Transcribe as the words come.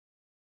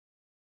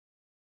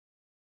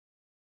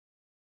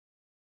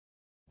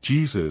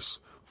Jesus,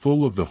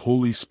 full of the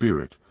Holy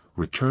Spirit,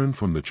 returned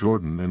from the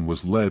Jordan and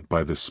was led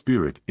by the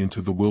Spirit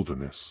into the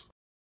wilderness.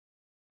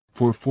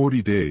 For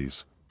 40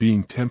 days,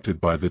 being tempted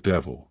by the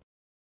devil.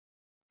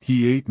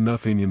 He ate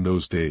nothing in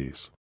those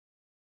days.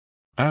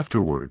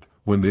 Afterward,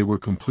 when they were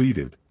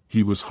completed,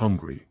 he was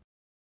hungry.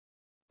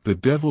 The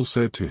devil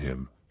said to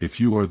him, "If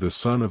you are the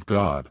Son of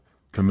God,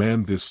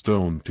 command this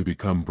stone to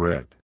become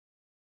bread."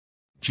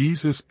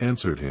 Jesus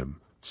answered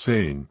him,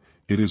 saying,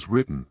 "It is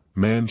written,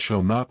 man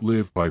shall not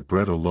live by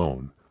bread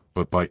alone,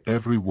 but by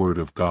every word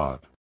of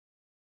God."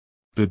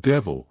 The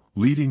devil,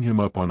 leading him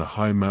up on a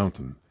high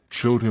mountain,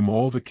 showed him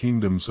all the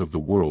kingdoms of the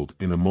world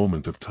in a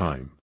moment of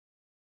time.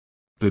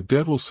 The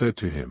devil said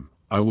to him,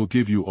 "I will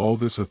give you all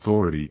this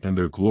authority and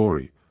their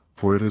glory,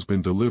 for it has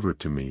been delivered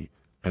to me,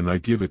 and I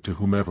give it to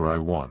whomever I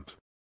want.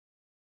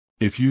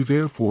 If you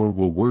therefore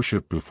will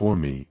worship before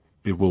me,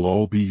 it will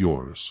all be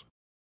yours."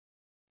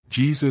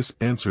 Jesus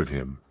answered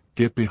him,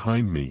 "Get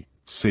behind me,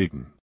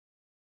 Satan.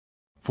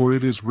 For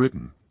it is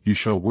written, you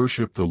shall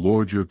worship the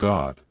Lord your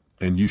God,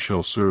 and you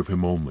shall serve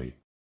him only."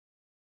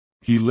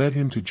 He led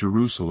him to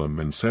Jerusalem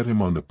and set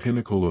him on the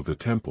pinnacle of the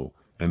temple,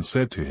 and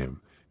said to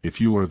him, "If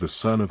you are the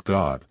Son of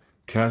God,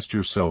 cast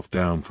yourself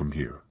down from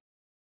here.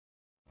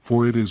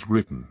 For it is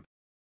written,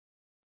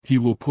 he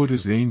will put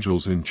his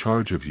angels in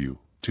charge of you,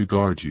 to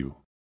guard you.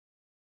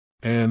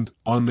 And,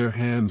 on their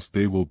hands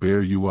they will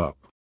bear you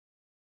up,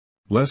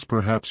 lest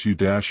perhaps you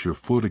dash your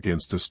foot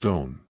against a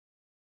stone."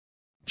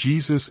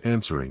 Jesus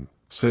answering,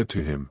 said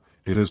to him,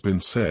 "It has been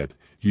said,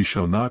 you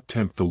shall not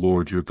tempt the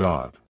Lord your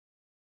God."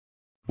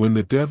 When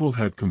the devil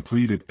had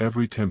completed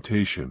every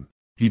temptation,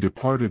 he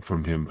departed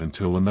from him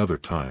until another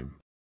time.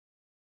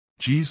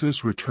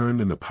 Jesus returned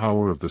in the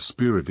power of the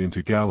Spirit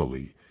into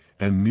Galilee,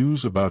 and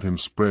news about him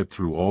spread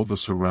through all the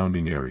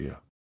surrounding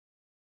area.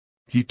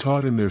 He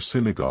taught in their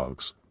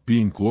synagogues,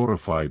 being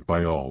glorified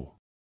by all.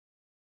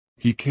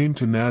 He came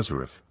to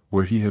Nazareth,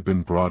 where he had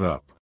been brought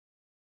up.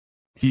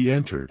 He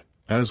entered,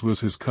 as was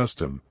his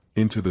custom,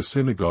 into the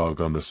synagogue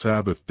on the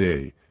Sabbath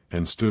day,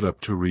 and stood up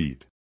to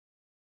read.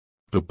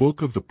 The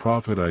book of the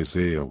prophet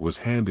Isaiah was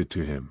handed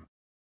to him.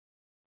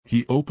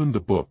 He opened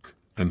the book,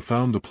 and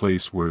found the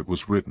place where it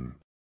was written,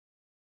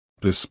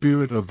 "The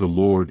Spirit of the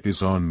Lord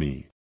is on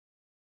me,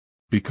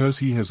 because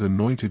he has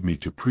anointed me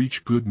to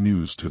preach good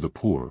news to the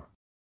poor.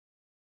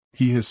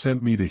 He has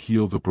sent me to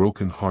heal the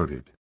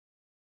broken-hearted,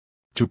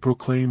 to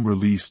proclaim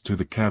release to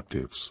the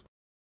captives,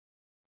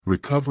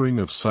 recovering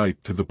of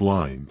sight to the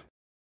blind,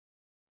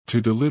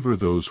 to deliver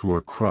those who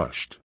are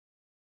crushed,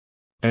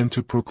 and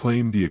to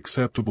proclaim the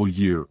acceptable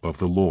year of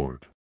the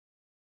Lord."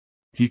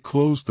 He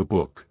closed the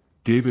book,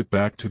 gave it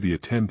back to the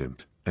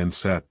attendant, and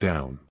sat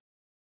down.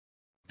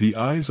 The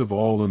eyes of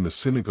all in the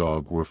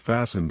synagogue were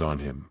fastened on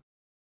him.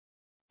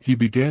 He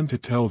began to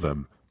tell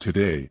them,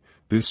 "Today,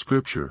 this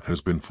scripture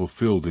has been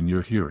fulfilled in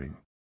your hearing."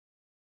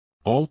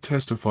 All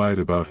testified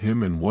about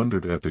him and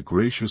wondered at the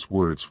gracious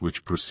words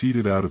which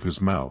proceeded out of his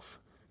mouth,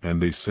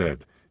 and they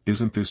said,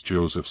 "Isn't this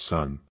Joseph's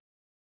son?"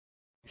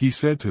 He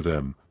said to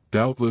them,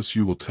 "Doubtless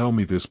you will tell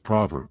me this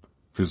proverb,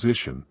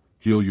 'Physician,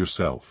 heal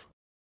yourself.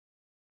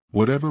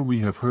 Whatever we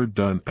have heard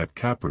done at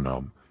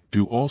Capernaum,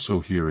 do also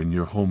here in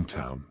your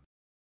hometown."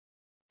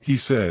 He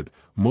said,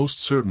 "Most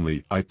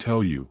certainly I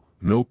tell you,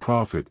 no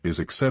prophet is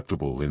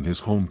acceptable in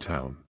his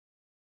hometown.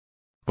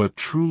 But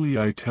truly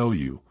I tell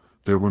you,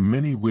 there were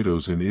many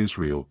widows in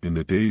Israel in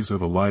the days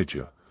of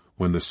Elijah,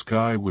 when the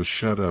sky was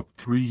shut up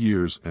 3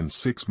 years and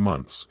 6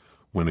 months,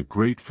 when a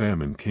great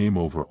famine came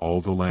over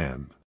all the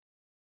land.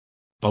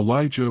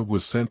 Elijah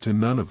was sent to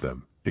none of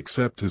them,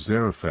 except to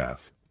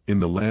Zarephath, in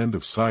the land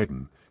of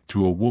Sidon,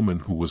 to a woman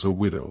who was a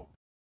widow.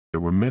 There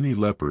were many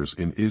lepers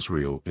in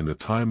Israel in the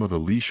time of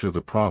Elisha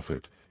the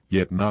prophet,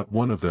 yet not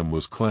one of them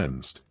was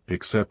cleansed,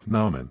 except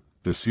Naaman,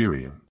 the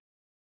Syrian.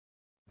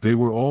 They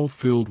were all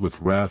filled with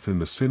wrath in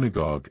the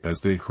synagogue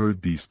as they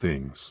heard these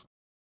things.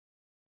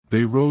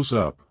 They rose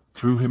up,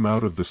 threw him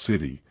out of the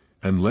city,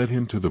 and led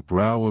him to the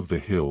brow of the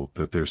hill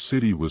that their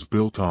city was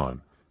built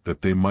on,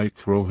 that they might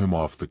throw him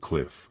off the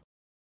cliff.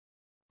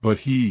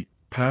 But he,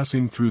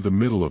 passing through the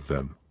middle of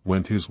them,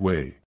 went his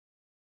way.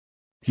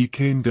 He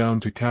came down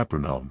to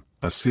Capernaum,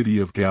 a city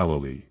of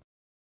Galilee.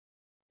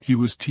 He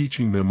was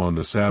teaching them on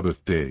the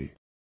Sabbath day.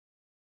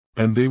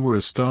 And they were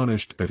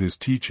astonished at his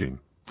teaching,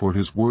 for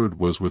his word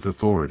was with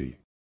authority.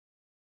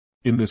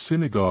 In the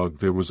synagogue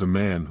there was a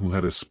man who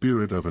had a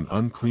spirit of an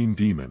unclean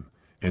demon,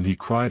 and he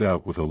cried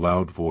out with a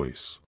loud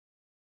voice,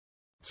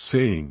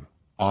 saying,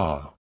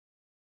 "Ah!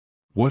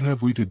 What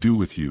have we to do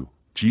with you,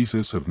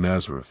 Jesus of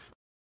Nazareth?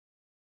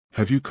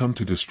 Have you come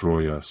to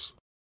destroy us?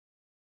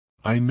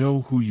 I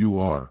know who you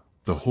are,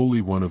 the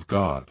Holy One of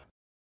God."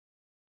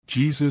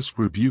 Jesus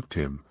rebuked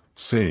him,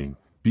 saying,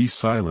 "Be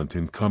silent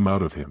and come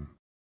out of him."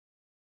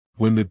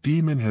 When the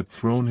demon had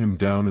thrown him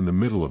down in the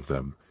middle of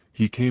them,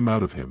 he came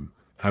out of him,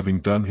 having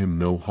done him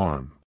no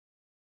harm.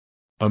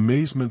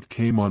 Amazement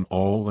came on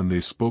all, and they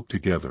spoke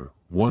together,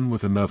 one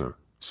with another,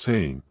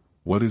 saying,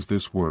 "What is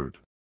this word?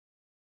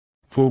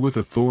 For with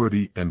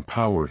authority and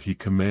power he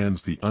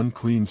commands the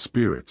unclean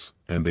spirits,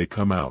 and they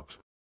come out."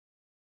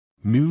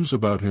 News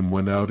about him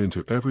went out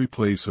into every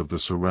place of the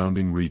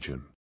surrounding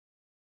region.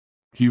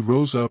 He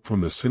rose up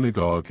from the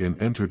synagogue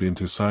and entered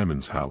into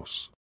Simon's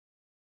house.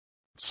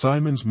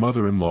 Simon's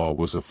mother-in-law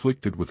was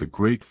afflicted with a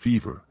great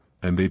fever,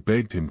 and they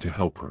begged him to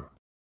help her.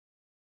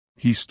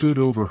 He stood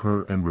over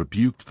her and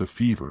rebuked the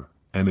fever,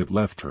 and it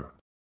left her.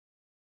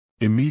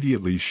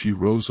 Immediately she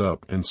rose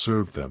up and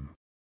served them.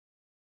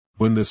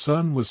 When the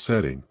sun was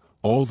setting,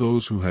 all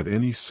those who had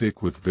any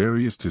sick with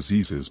various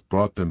diseases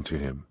brought them to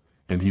him,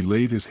 and he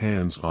laid his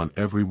hands on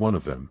every one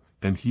of them,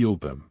 and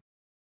healed them.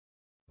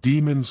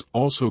 Demons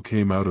also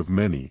came out of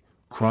many,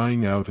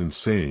 crying out and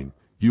saying,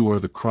 "You are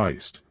the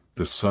Christ,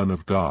 the Son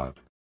of God."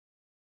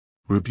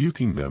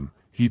 Rebuking them,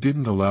 he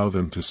didn't allow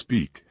them to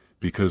speak,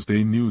 because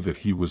they knew that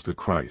he was the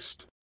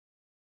Christ.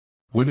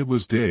 When it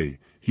was day,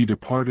 he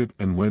departed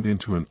and went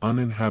into an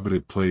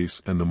uninhabited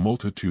place, and the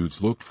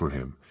multitudes looked for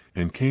him,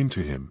 and came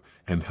to him,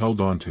 and held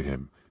on to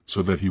him,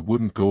 so that he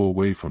wouldn't go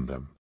away from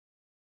them.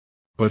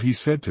 But he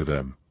said to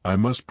them, "I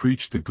must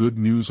preach the good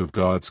news of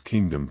God's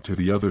kingdom to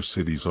the other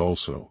cities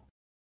also.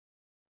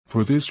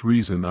 For this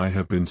reason I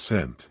have been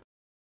sent."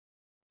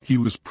 He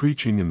was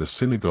preaching in the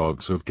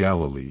synagogues of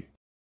Galilee.